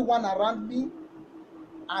everyone around me,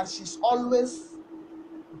 and she's always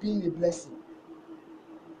been a blessing.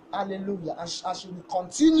 Hallelujah. And she will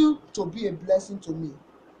continue to be a blessing to me.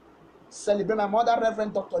 Celebrate my mother,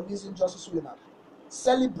 Reverend Dr. Lizzie Johnson Suleiman.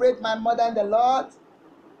 Celebrate my mother in the Lord,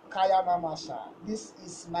 Kaya Mamasha. This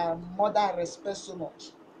is my mother I respect so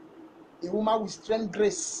much. A woman with strength,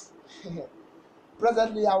 grace.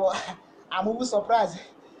 Presently, I'm even surprised.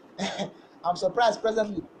 I'm surprised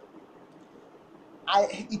presently.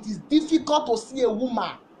 It is difficult to see a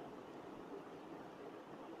woman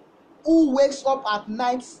who wakes up at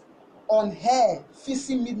night on her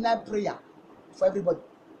facing midnight prayer for everybody.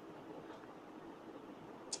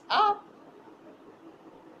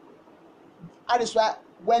 That is why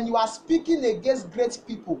when you are speaking against great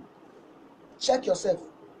people, check yourself.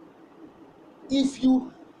 If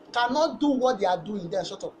you cannot do what they are doing, then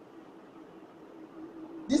shut up.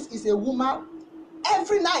 This is a woman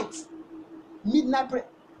every night, midnight prayer.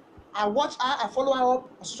 I watch her, I follow her up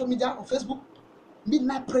on social media, on Facebook,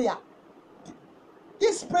 midnight prayer.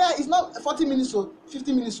 This prayer is not 40 minutes or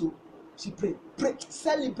 50 minutes. She pray.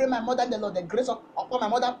 Celebrate my mother in the Lord, the grace upon my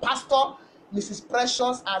mother, Pastor Mrs.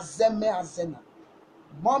 Precious Azeme Azena.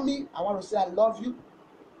 Mommy, I want to say I love you.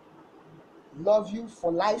 Love you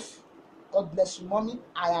for life. God bless you, Mommy.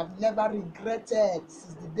 I have never regretted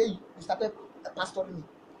since the day you started pastoring me.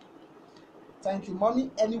 Thank you,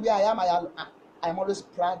 Mommy. Anywhere I am, I am always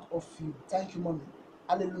proud of you. Thank you, Mommy.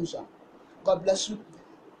 Hallelujah. God bless you.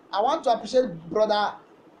 I want to appreciate brother.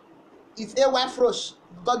 It's A.Y. Frosh.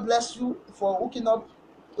 God bless you for hooking up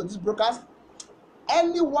to this broadcast.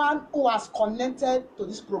 Anyone who has connected to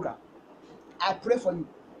this program, I pray for you.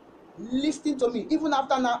 Listen to me. Even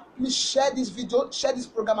after now, please share this video, share this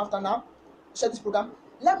program after now. Share this program.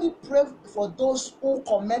 Let me pray for those who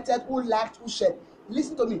commented, who liked, who shared.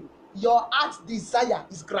 Listen to me. Your heart's desire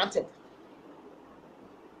is granted.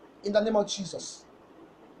 In the name of Jesus.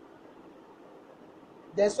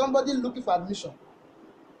 There's somebody looking for admission.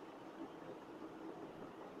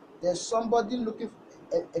 There's somebody looking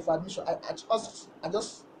for admission. I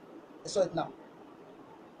just saw it now.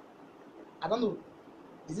 I don't know.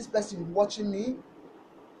 Is this person watching me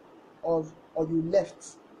or you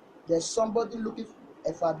left? There's somebody looking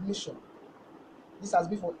for admission. This has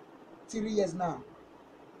been for 3 years now.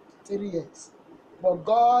 3 years. But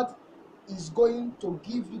God is going to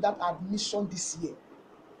give you that admission this year.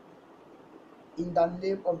 In the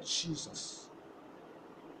name of Jesus.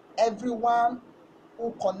 Everyone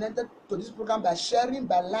who connected to this program by sharing,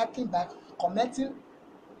 by liking, by commenting,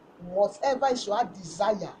 whatever is your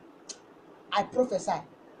desire, I prophesy,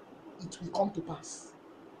 it will come to pass.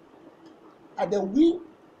 By the will,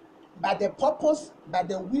 by the purpose, by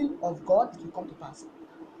the will of God, it will come to pass.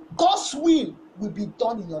 God's will be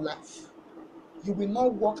done in your life. You will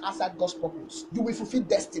not walk outside God's purpose. You will fulfill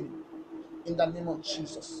destiny in the name of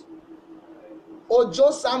Jesus.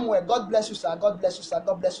 Ojo Samuel, God bless you, sir. God bless you, sir.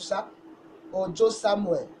 God bless you, sir. Ojo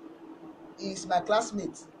Samuel is my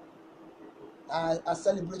classmate. I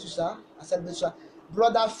celebrate you, sir. I celebrate you, sir.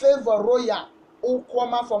 Brother Favor Roya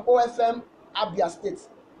Okwama from OFM, Abia State.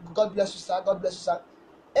 God bless you, sir. God bless you, sir.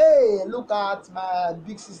 Hey, look at my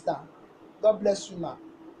big sister. God bless you, ma.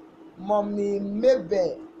 Mommy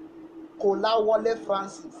Mebe Kolawole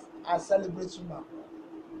Francis. I celebrate you, ma.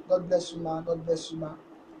 God bless you, ma. God bless you, ma.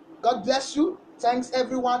 God bless you. Thanks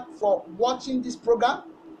everyone for watching this program.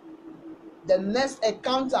 The next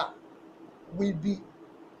encounter will be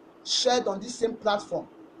shared on this same platform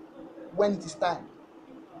when it is time.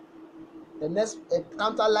 The next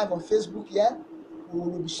encounter live on Facebook here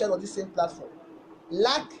will be shared on this same platform.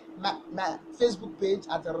 Like my Facebook page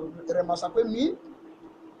at Rhema Osakue.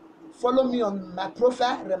 Follow me on my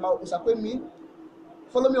profile, Rhema Osakue.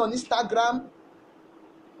 Follow me on Instagram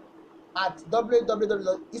at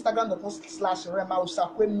www.instagram.com/Rhema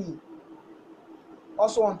Osakue.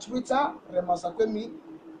 Also on Twitter, Rhema Osakue.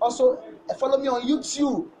 Also follow me on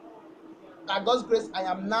YouTube. By God's grace, I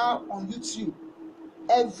am now on YouTube.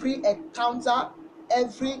 Every encounter,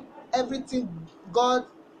 everything God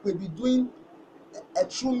will be doing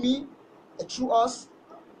through me, through us,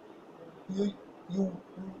 you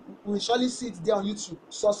will surely see it there on YouTube.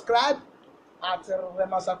 Subscribe at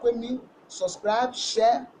Rhema Osakue. Subscribe,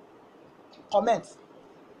 share, comment.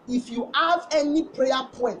 If you have any prayer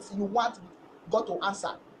points you want God to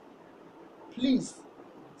answer, please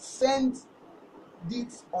send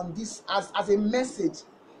it on this as a message.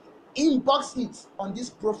 Inbox it on this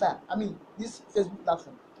profile, this Facebook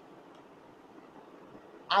platform.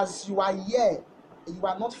 As you are here, you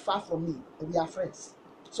are not far from me, we are friends.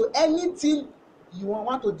 So anything you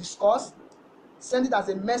want to discuss, send it as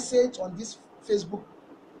a message on this Facebook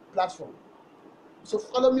platform. So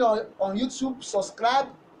follow me on YouTube, subscribe.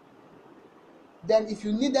 Then if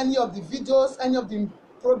you need any of the videos, any of the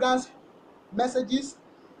programs, messages,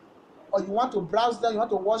 or you want to browse them, you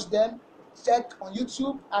want to watch them, check on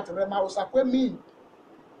YouTube at Rhema Osakue.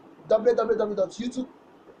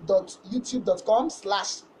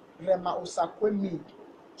 www.youtube.com/Rhema Osakue.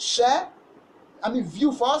 Share,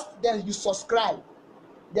 view first, then you subscribe.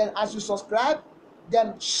 Then as you subscribe,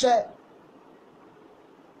 then share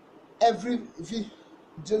every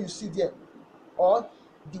video you see there, or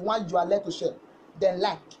the one you are led to share. Then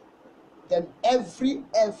like. Then everything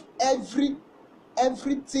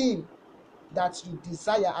that you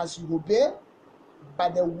desire as you obey by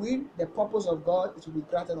the will, the purpose of God, it will be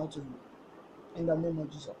granted unto you. In the name of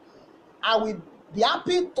Jesus. I will be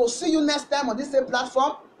happy to see you next time on this same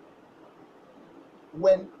platform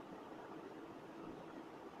when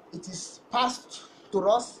it is passed to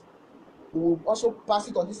us. We will also pass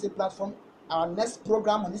it on this same platform. Our next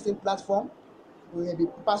program on this same platform will be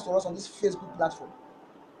passed to us on this Facebook platform,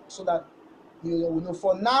 so that you will know.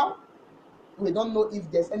 For now, we don't know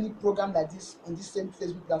if there's any program like this on this same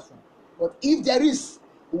Facebook platform. But if there is,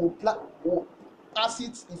 we'll pass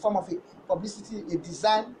it in form of a publicity, a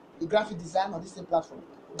design, a graphic design on this same platform.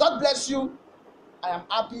 God bless you. I am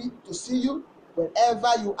happy to see you.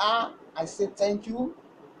 Wherever you are, I say thank you.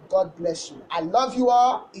 God bless you. I love you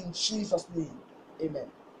all in Jesus' name.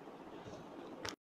 Amen.